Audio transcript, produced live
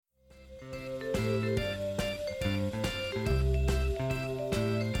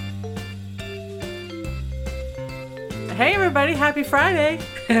Hey everybody, happy Friday,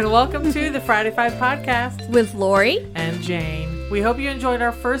 and welcome to the Friday 5 podcast with Lori and Jane. We hope you enjoyed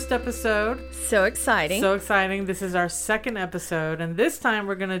our first episode. So exciting. So exciting. This is our second episode, and this time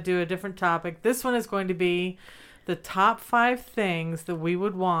we're going to do a different topic. This one is going to be the top 5 things that we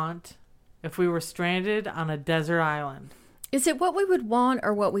would want if we were stranded on a desert island. Is it what we would want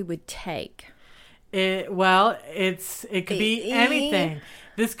or what we would take? It could be anything.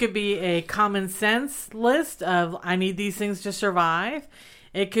 This could be a common sense list of I need these things to survive.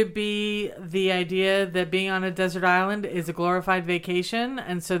 It could be the idea that being on a desert island is a glorified vacation,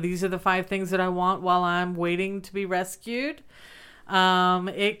 and so these are the 5 things that I want while I'm waiting to be rescued.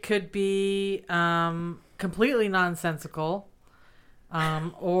 It could be completely nonsensical,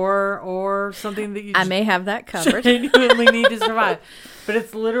 or something that you I may have that covered. genuinely need to survive. But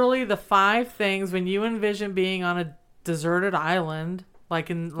it's literally the 5 things when you envision being on a deserted island. Like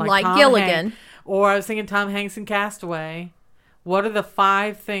Tom Gilligan. Or I was thinking Tom Hanks in Castaway. What are the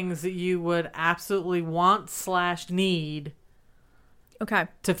 5 things that you would absolutely want/need Okay.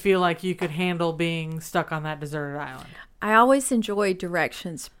 to feel like you could handle being stuck on that deserted island? I always enjoy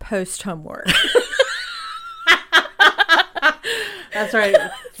directions post homework. That's right.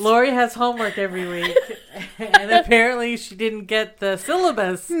 Lori has homework every week, and apparently she didn't get the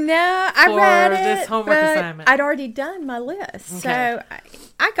syllabus. No, I read it. This homework assignment. I'd already done my list, Okay. so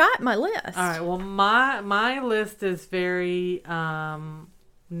I got my list. All right. Well, my list is very no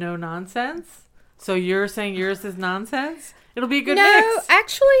nonsense. So you're saying yours is nonsense? It'll be a good mix.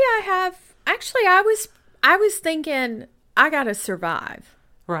 Actually, I was thinking I got to survive.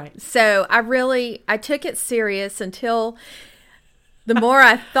 Right. So I took it serious until the more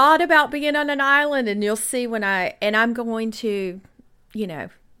I thought about being on an island, and you'll see I'm going to,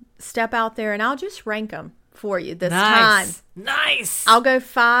 step out there and I'll just rank them for you this time. Nice. I'll go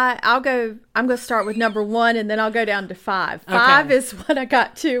 5. I'm going to start with number 1 and then I'll go down to 5. 5 Okay. is what I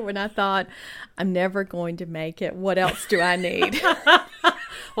got to when I thought I'm never going to make it. What else do I need?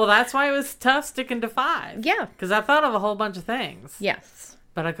 Well, that's why it was tough sticking to 5. Yeah. Because I thought of a whole bunch of things. Yes.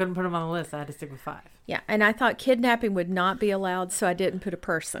 But I couldn't put them on the list. I had to stick with 5. Yeah. And I thought kidnapping would not be allowed, so I didn't put a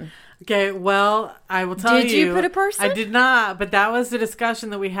person. Okay, well, I will tell you. Did you put a person? I did not, but that was the discussion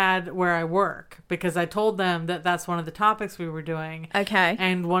that we had where I work, because I told them that that's one of the topics we were doing. Okay.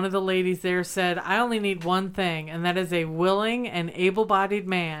 And one of the ladies there said, I only need one thing, and that is a willing and able-bodied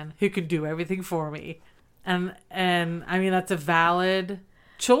man who can do everything for me. And I mean, that's a valid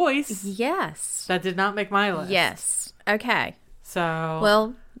choice. Yes. That did not make my list. Yes. Okay. So.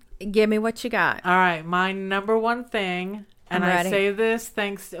 Well, give me what you got. All right, my number one thing, and I'm I ready. say this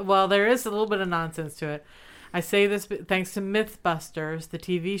there is a little bit of nonsense to it. I say this thanks to Mythbusters, the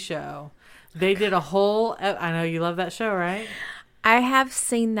TV show. They did a whole, I know you love that show, right? I have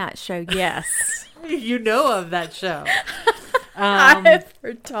seen that show, yes. You know of that show. I've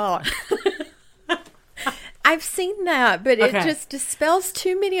heard talk. I've seen that, but it Okay. just dispels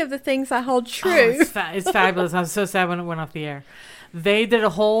too many of the things I hold Oh, true. it's fabulous. I was so sad when it went off the air. They did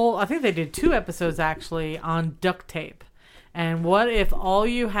I think they did 2 episodes actually on duct tape. And what if all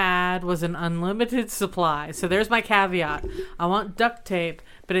you had was an unlimited supply? So there's my caveat. I want duct tape,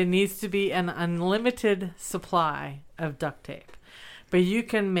 but it needs to be an unlimited supply of duct tape. But you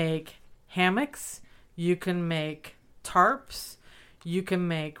can make hammocks, you can make tarps, you can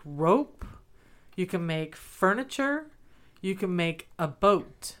make rope, you can make furniture, you can make a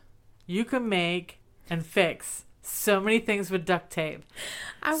boat, you can make and fix so many things with duct tape.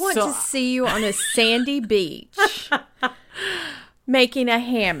 I want to see you on a sandy beach making a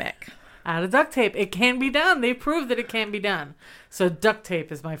hammock. Out of duct tape. It can be done. They proved that it can be done. So duct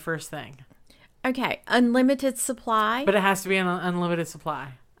tape is my first thing. Okay, unlimited supply. But it has to be an unlimited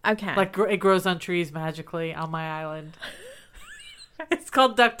supply. Okay. Like it grows on trees magically on my island. It's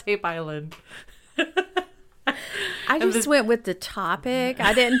called Duct Tape Island. I just went with the topic.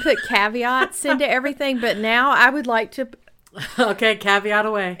 I didn't put caveats into everything, but now I would like to. Okay, caveat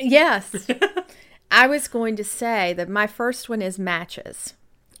away. Yes. I was going to say that my first one is matches.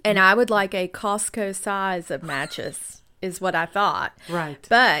 And I would like a Costco size of matches, is what I thought. Right.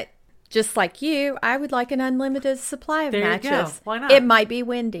 But just like you, I would like an unlimited supply of There you matches. go. Why not? It might be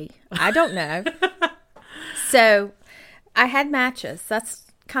windy. I don't know. So I had matches. That's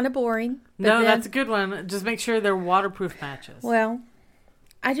kind of boring. but No, then- that's a good one. Just make sure they're waterproof matches. Well,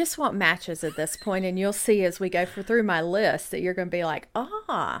 I just want matches at this point, and you'll see as we go through my list that you're going to be like,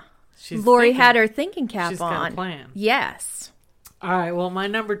 Lori thinking. had her thinking cap She's on. got a plan. Yes. All right. Well, my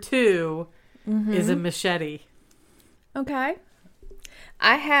number 2 is a machete. Okay.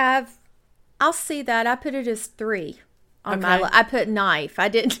 I'll see that. I put it as 3 on my Okay. list. I put knife. I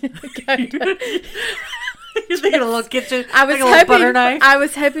didn't go to, You're thinking a little kitchen, I was like a little butter hoping. knife. I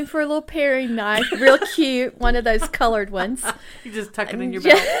was hoping for a little paring knife, real cute, one of those colored ones. You just tuck it in your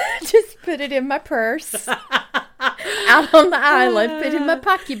belt. Just put it in my purse, out on the island, put it in my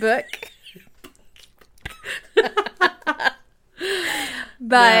pocketbook.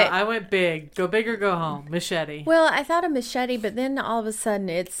 But No, I went big. Go big or go home. Machete. well, I thought a machete, but then all of a sudden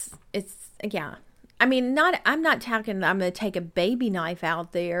it's yeah. I mean, I'm not talking that I'm going to take a baby knife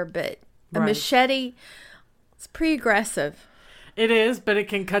out there, but a Right. machete, it's pretty aggressive. It is, but it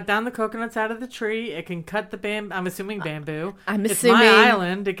can cut down the coconuts out of the tree. It can cut the bamboo. I'm assuming bamboo. I'm It's assuming- my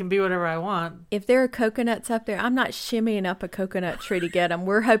island. It can be whatever I want. If there are coconuts up there, I'm not shimmying up a coconut tree to get them.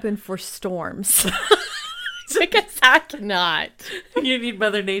 We're hoping for storms. Because I cannot. You need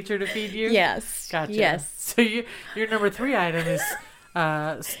Mother Nature to feed you? Yes. Gotcha. Yes. So your number 3 item is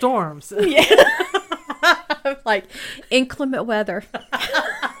storms. Like inclement weather.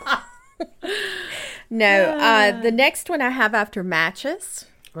 No, the next one I have after matches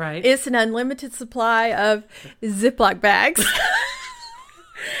Right. is an unlimited supply of Ziploc bags.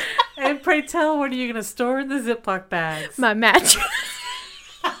 And pray tell, what are you going to store in the Ziploc bags? My mattress.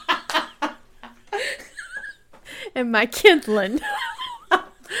 And my kindling.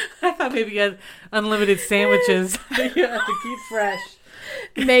 I thought maybe you had unlimited sandwiches that you have to keep fresh.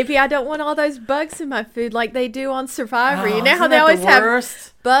 Maybe I don't want all those bugs in my food like they do on Survivor. Oh, You know how isn't they that always the have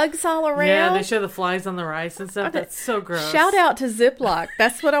worst? bugs all around? Yeah, they show the flies on the rice and stuff. That's so gross. Shout out to Ziploc.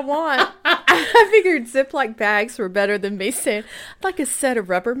 That's what I want. I figured Ziploc bags were better than me saying, I'd like a set of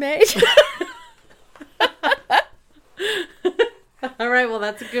Rubbermaid. All right, well,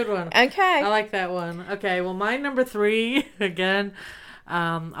 that's a good one. Okay. I like that one. Okay, well, my number 3, again,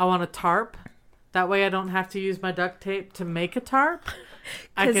 I want a tarp. That way I don't have to use my duct tape to make a tarp.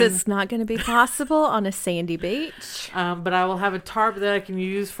 Because it's not going to be possible on a sandy beach. But I will have a tarp that I can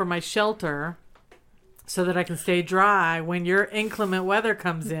use for my shelter so that I can stay dry when your inclement weather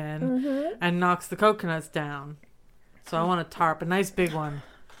comes in and knocks the coconuts down. So I want a tarp, a nice big one.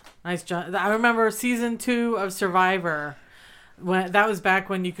 Nice. I remember season 2 of Survivor. That was back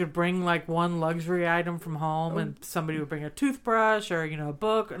when you could bring like one luxury item from home and somebody would bring a toothbrush or, a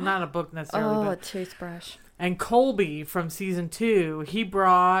book. Not a book necessarily, Oh, a but toothbrush. and Colby from season 2, he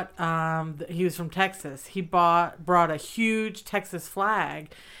brought, he was from Texas. He brought a huge Texas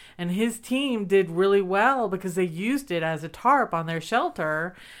flag, and his team did really well because they used it as a tarp on their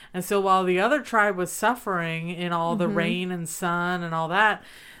shelter. And so while the other tribe was suffering in all the rain and sun and all that,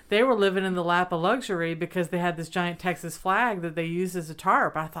 they were living in the lap of luxury because they had this giant Texas flag that they used as a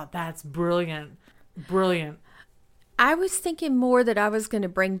tarp. I thought that's brilliant. Brilliant. I was thinking more that I was going to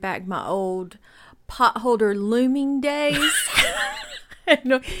bring back my old potholder looming days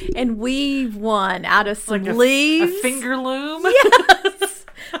and weave one out of some leaves. A finger loom? Yes.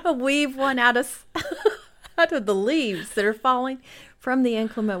 Weave one out of the leaves that are falling from the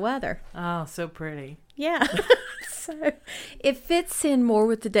inclement weather. Oh, so pretty. Yeah. So it fits in more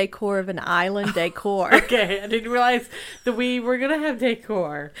with the decor of an island decor. Okay, I didn't realize that we were going to have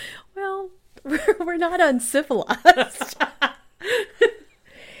decor. Well, we're not uncivilized.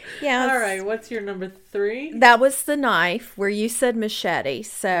 Yeah. All right, what's your number 3? That was the knife where you said machete.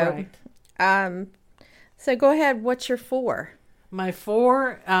 So, Right. So go ahead. What's your 4? My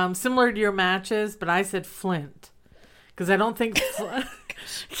 4, similar to your matches, but I said flint. Because I don't think...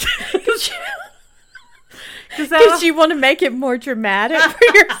 Because you want to make it more dramatic for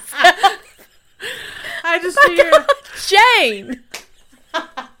yourself. I just figure... Jane.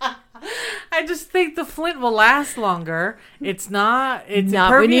 I just think the flint will last longer. It's not... It's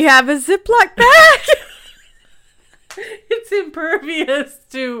Not when impervious. you have a Ziploc bag. It's impervious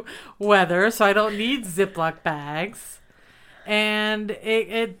to weather, so I don't need Ziploc bags. And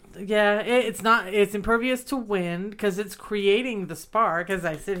it's impervious to wind because it's creating the spark as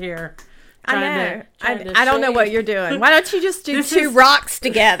I sit here. I know. trying to I don't know shade. what you're doing. Why don't you just do This two is- rocks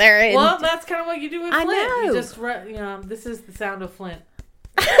together? And Well, that's kind of what you do with I flint. You know. just, this is the sound of flint.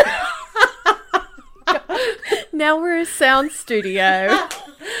 now we're a sound studio.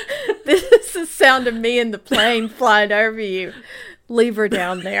 This is the sound of me in the plane flying over you. Leave her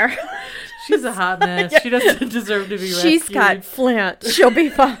down there. She's a hot mess. She doesn't deserve to be rescued. She's got Flint. She'll be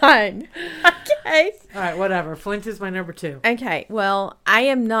fine. Okay. All right, whatever. Flint is my number 2. Okay. Well, I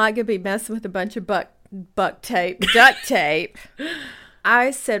am not going to be messing with a bunch of duct tape.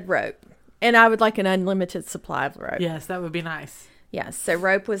 I said rope. And I would like an unlimited supply of rope. Yes, that would be nice. Yes. So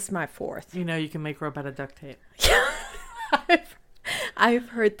rope was my 4th. You know you can make rope out of duct tape. I've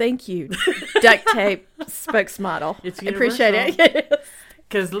heard. Thank you, duct tape spokesmodel. It's I appreciate it. Yes.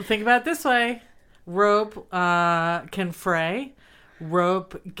 Because think about it this way. Rope can fray.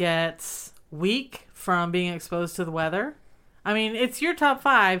 Rope gets weak from being exposed to the weather. I mean, it's your top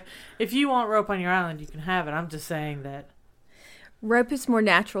 5. If you want rope on your island, you can have it. I'm just saying that. Rope is more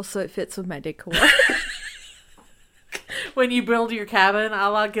natural, so it fits with my decor. When you build your cabin a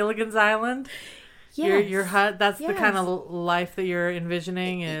la Gilligan's Island, your hut, that's the kind of life that you're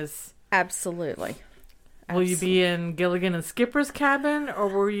envisioning is... Absolutely. Will you be in Gilligan and Skipper's cabin, or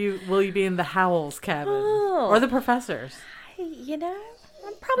will you be in the Howells cabin? Or the Professor's?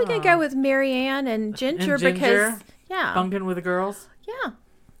 I'm probably going to go with Marianne and Ginger, because... Yeah. Bunking with the girls? Yeah.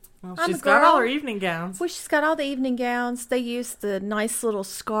 Well, she's got all her evening gowns. Well, she's got all the evening gowns. They used the nice little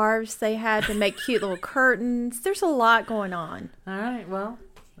scarves they had to make cute little curtains. There's a lot going on. All right. Well,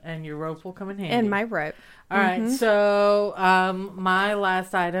 and your rope will come in handy. And my rope. All right. So my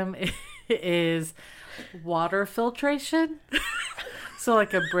last item is water filtration. So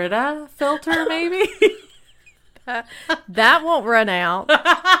like a Brita filter, maybe? That won't run out.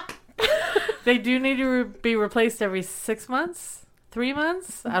 They do need to be replaced every 6 months, 3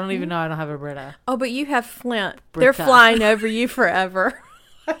 months. I don't even know. I don't have a Brita. Oh, but you have Flint. Brita. They're flying over you forever.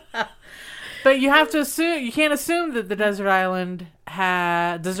 But you have to assume, you can't assume that the deserted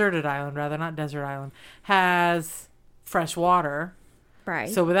island, has fresh water.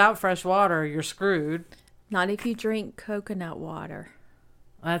 Right. So without fresh water, you're screwed. Not if you drink coconut water.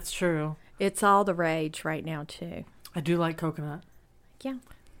 That's true. It's all the rage right now, too. I do like coconut. Yeah.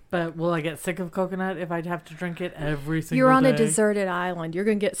 But will I get sick of coconut if I have to drink it every single day? You're on a deserted island. You're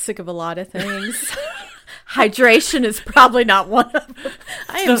going to get sick of a lot of things. Hydration is probably not one of them.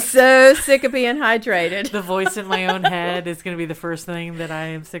 I am so sick of being hydrated. The voice in my own head is going to be the first thing that I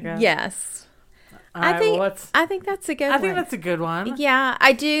am sick of? Yes. I think that's a good one. I think that's a good one. Yeah,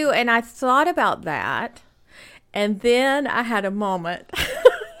 I do. And I thought about that. And then I had a moment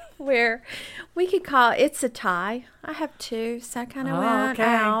where we could call it's a tie. I have 2, so I kind of went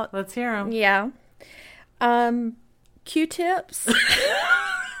out. Let's hear them. Yeah. Q-tips.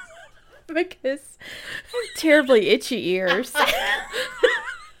 Because I have terribly itchy ears.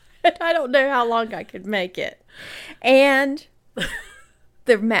 And I don't know how long I could make it. And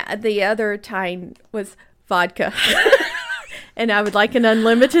the other time was vodka. And I would like an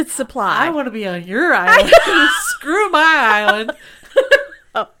unlimited supply. I want to be on your island. Screw my island.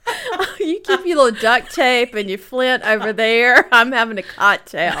 You keep your little duct tape and your Flint over there. I'm having a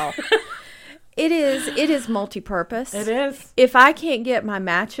cocktail. It is multi-purpose. It is. If I can't get my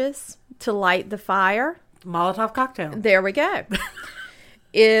matches to light the fire, Molotov cocktail. There we go.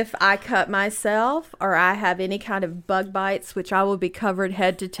 If I cut myself or I have any kind of bug bites, which I will be covered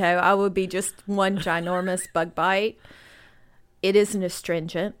head to toe, I will be just one ginormous bug bite. It is an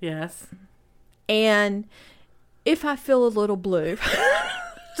astringent. Yes. And if I feel a little blue...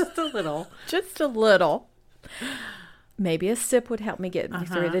 Just a little. Just a little. Maybe a sip would help me get me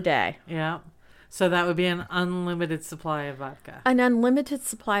through the day. Yeah. So that would be an unlimited supply of vodka. An unlimited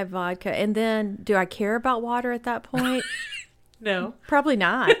supply of vodka. And then, do I care about water at that point? No. Probably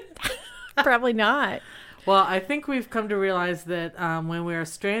not. Probably not. Well, I think we've come to realize that when we are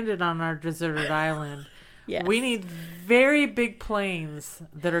stranded on our deserted island, yes, we need very big planes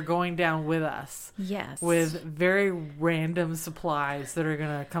that are going down with us. Yes. With very random supplies that are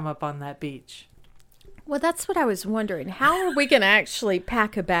going to come up on that beach. Well, that's what I was wondering. How are we going to actually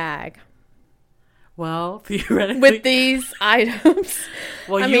pack a bag? Well, theoretically. With these items.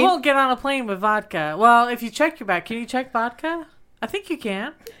 Well, you won't get on a plane with vodka. Well, if you check your bag, can you check vodka? I think you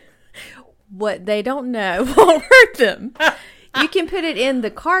can. What they don't know won't hurt them. You can put it in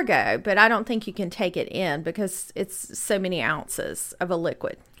the cargo, but I don't think you can take it in because it's so many ounces of a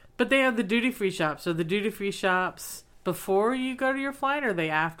liquid. But they have the duty-free shops. So the duty-free shops before you go to your flight, or are they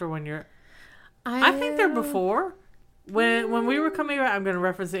after when you're... I think they're before. When we were coming back, I'm going to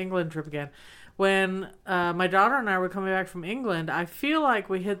reference the England trip again. When my daughter and I were coming back from England, I feel like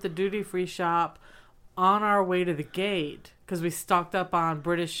we hit the duty-free shop on our way to the gate because we stocked up on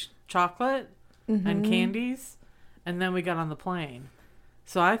British chocolate and candies, and then we got on the plane.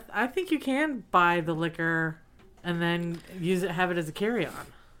 So I think you can buy the liquor and then have it as a carry-on.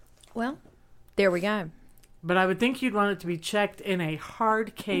 Well, there we go. But I would think you'd want it to be checked in a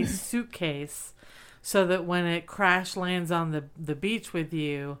hard case suitcase so that when it crash lands on the beach with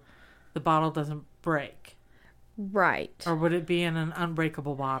you, the bottle doesn't break. Right. Or would it be in an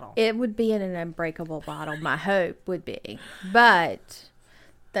unbreakable bottle? It would be in an unbreakable bottle. My hope would be. But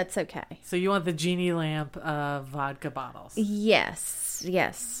that's okay. So you want the genie lamp of vodka bottles? Yes.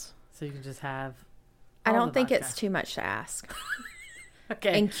 Yes. So you can just have I don't think vodka. It's too much to ask.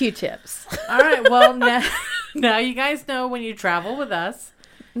 Okay. And Q-tips. All right. Well, now you guys know when you travel with us,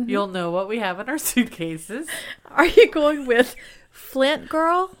 you'll know what we have in our suitcases. Are you going with Flint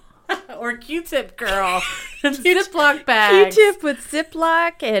Girl Or Q-tip girl. Ziploc bags. Q-tip with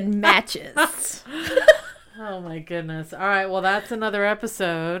Ziploc and matches. Oh my goodness. All right. Well, that's another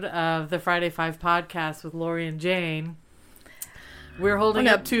episode of the Friday 5 podcast with Lori and Jane. We're holding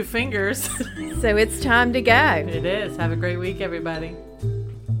up 2 fingers. So it's time to go. It is. Have a great week, everybody.